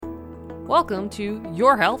Welcome to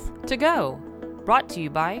Your Health to Go, brought to you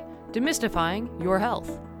by Demystifying Your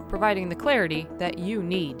Health, providing the clarity that you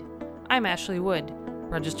need. I'm Ashley Wood,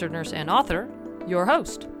 registered nurse and author, your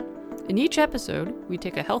host. In each episode, we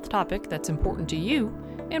take a health topic that's important to you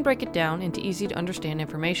and break it down into easy-to-understand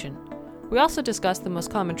information. We also discuss the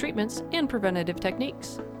most common treatments and preventative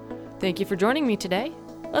techniques. Thank you for joining me today.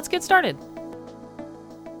 Let's get started.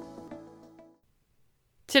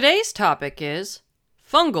 Today's topic is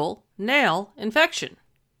fungal nail infection.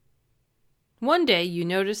 One day you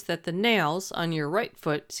notice that the nails on your right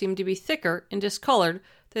foot seem to be thicker and discolored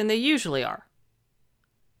than they usually are.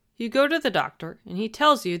 You go to the doctor and he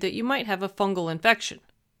tells you that you might have a fungal infection.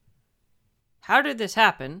 How did this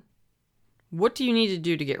happen? What do you need to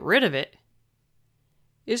do to get rid of it?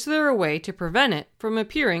 Is there a way to prevent it from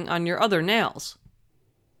appearing on your other nails?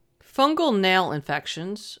 Fungal nail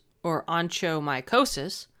infections, or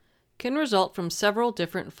onychomycosis, can result from several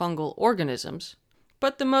different fungal organisms,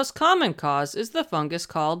 but the most common cause is the fungus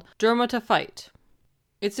called dermatophyte.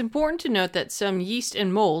 It's important to note that some yeast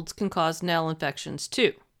and molds can cause nail infections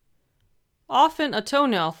too. Often a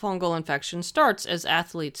toenail fungal infection starts as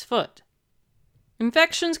athlete's foot.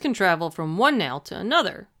 Infections can travel from one nail to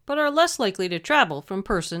another, but are less likely to travel from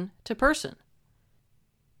person to person.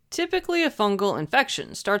 Typically, a fungal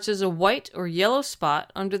infection starts as a white or yellow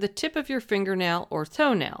spot under the tip of your fingernail or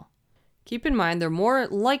toenail. Keep in mind they're more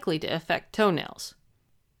likely to affect toenails.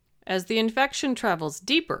 As the infection travels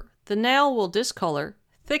deeper, the nail will discolor,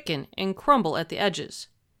 thicken, and crumble at the edges.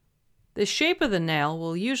 The shape of the nail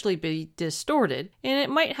will usually be distorted, and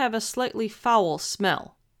it might have a slightly foul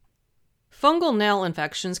smell. Fungal nail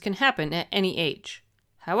infections can happen at any age.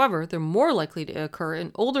 However, they're more likely to occur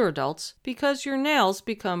in older adults because your nails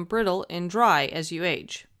become brittle and dry as you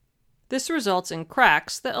age. This results in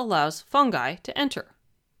cracks that allows fungi to enter.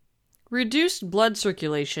 Reduced blood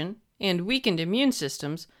circulation and weakened immune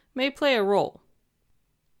systems may play a role.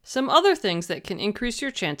 Some other things that can increase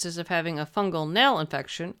your chances of having a fungal nail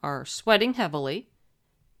infection are sweating heavily,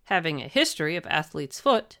 having a history of athlete's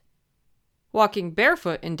foot, walking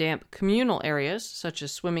barefoot in damp communal areas such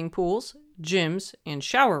as swimming pools, gyms, and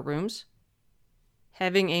shower rooms,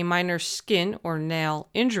 having a minor skin or nail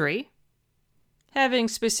injury, having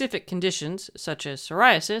specific conditions such as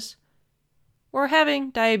psoriasis, or having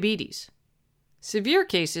diabetes. Severe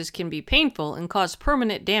cases can be painful and cause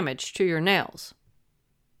permanent damage to your nails.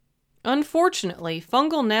 Unfortunately,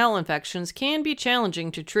 fungal nail infections can be challenging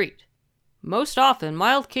to treat. Most often,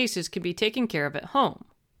 mild cases can be taken care of at home.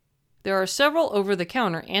 There are several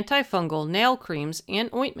over-the-counter antifungal nail creams and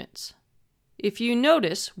ointments. If you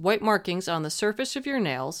notice white markings on the surface of your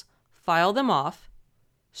nails, file them off,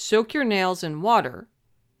 soak your nails in water,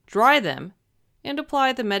 dry them, and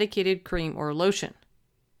apply the medicated cream or lotion.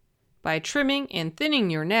 By trimming and thinning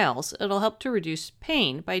your nails, it'll help to reduce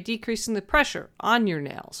pain by decreasing the pressure on your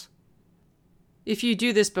nails. If you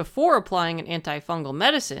do this before applying an antifungal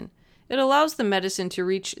medicine, it allows the medicine to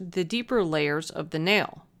reach the deeper layers of the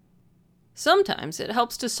nail. Sometimes it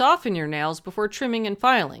helps to soften your nails before trimming and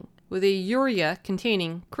filing with a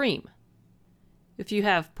urea-containing cream. If you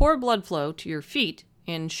have poor blood flow to your feet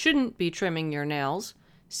and shouldn't be trimming your nails,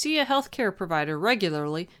 see a healthcare provider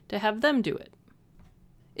regularly to have them do it.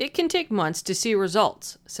 It can take months to see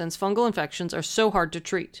results since fungal infections are so hard to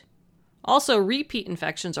treat. Also, repeat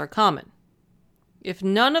infections are common. If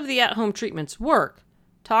none of the at-home treatments work,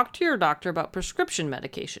 talk to your doctor about prescription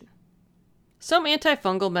medication. Some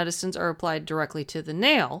antifungal medicines are applied directly to the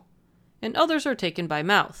nail, and others are taken by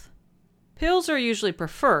mouth. Pills are usually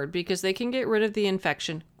preferred because they can get rid of the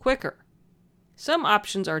infection quicker. Some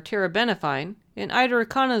options are terbinafine and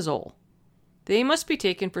itraconazole. They must be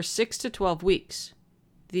taken for 6 to 12 weeks.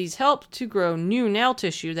 These help to grow new nail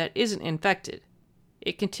tissue that isn't infected.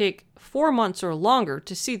 It can take 4 months or longer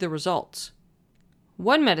to see the results.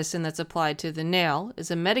 One medicine that's applied to the nail is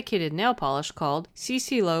a medicated nail polish called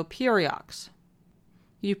cisalopuriox.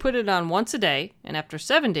 You put it on once a day, and after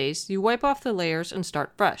 7 days, you wipe off the layers and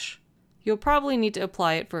start fresh. You'll probably need to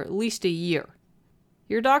apply it for at least a year.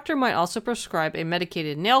 Your doctor might also prescribe a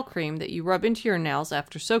medicated nail cream that you rub into your nails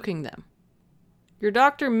after soaking them. Your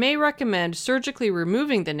doctor may recommend surgically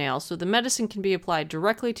removing the nail so the medicine can be applied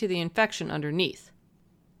directly to the infection underneath.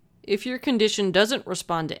 If your condition doesn't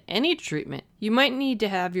respond to any treatment, you might need to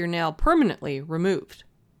have your nail permanently removed.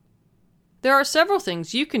 There are several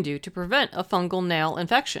things you can do to prevent a fungal nail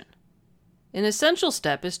infection. An essential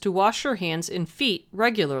step is to wash your hands and feet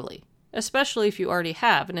regularly, especially if you already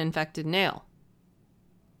have an infected nail.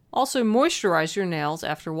 Also, moisturize your nails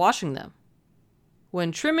after washing them.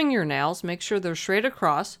 When trimming your nails, make sure they're straight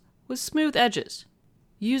across with smooth edges.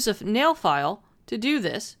 Use a nail file to do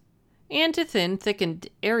this and to thin, thickened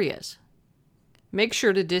areas. Make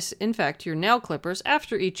sure to disinfect your nail clippers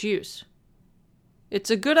after each use.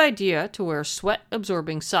 It's a good idea to wear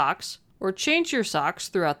sweat-absorbing socks or change your socks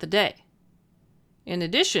throughout the day. In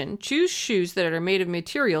addition, choose shoes that are made of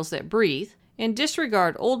materials that breathe, and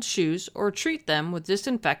disregard old shoes or treat them with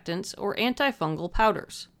disinfectants or antifungal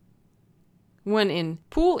powders. When in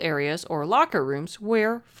pool areas or locker rooms,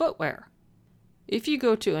 wear footwear. If you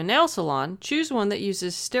go to a nail salon, choose one that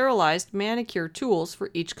uses sterilized manicure tools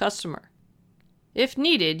for each customer. If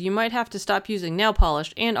needed, you might have to stop using nail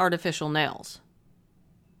polish and artificial nails.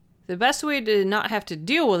 The best way to not have to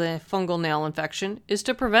deal with a fungal nail infection is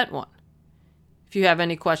to prevent one. If you have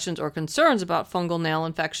any questions or concerns about fungal nail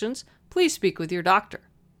infections, please speak with your doctor.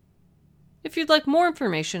 If you'd like more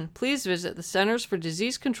information, please visit the Centers for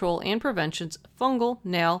Disease Control and Prevention's Fungal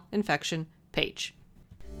Nail Infection page.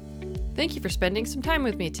 Thank you for spending some time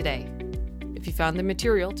with me today. If you found the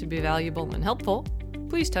material to be valuable and helpful,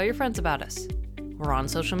 please tell your friends about us. We're on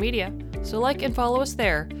social media, so like and follow us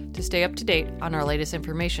there to stay up to date on our latest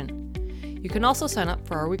information. You can also sign up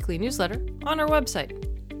for our weekly newsletter on our website.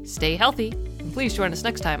 Stay healthy, and please join us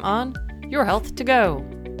next time on Your Health to Go.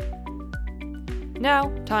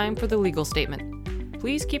 Now, time for the legal statement.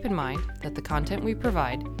 Please keep in mind that the content we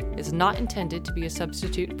provide is not intended to be a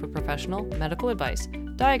substitute for professional medical advice,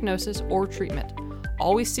 diagnosis, or treatment.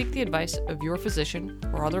 Always seek the advice of your physician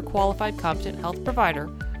or other qualified competent health provider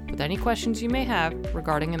with any questions you may have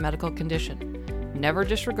regarding a medical condition. Never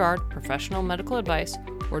disregard professional medical advice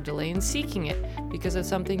or delay in seeking it because of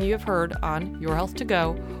something you have heard on Your Health to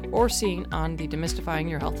Go or seen on the Demystifying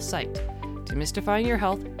Your Health site. Demystifying Your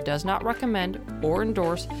Health does not recommend or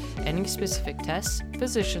endorse any specific tests,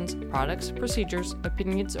 physicians, products, procedures,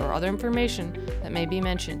 opinions, or other information that may be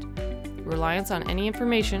mentioned. Reliance on any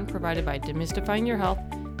information provided by Demystifying Your Health,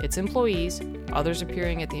 its employees, others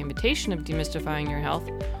appearing at the invitation of Demystifying Your Health,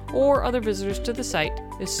 or other visitors to the site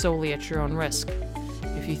is solely at your own risk.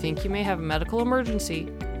 If you think you may have a medical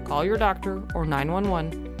emergency, call your doctor or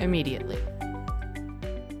 911 immediately.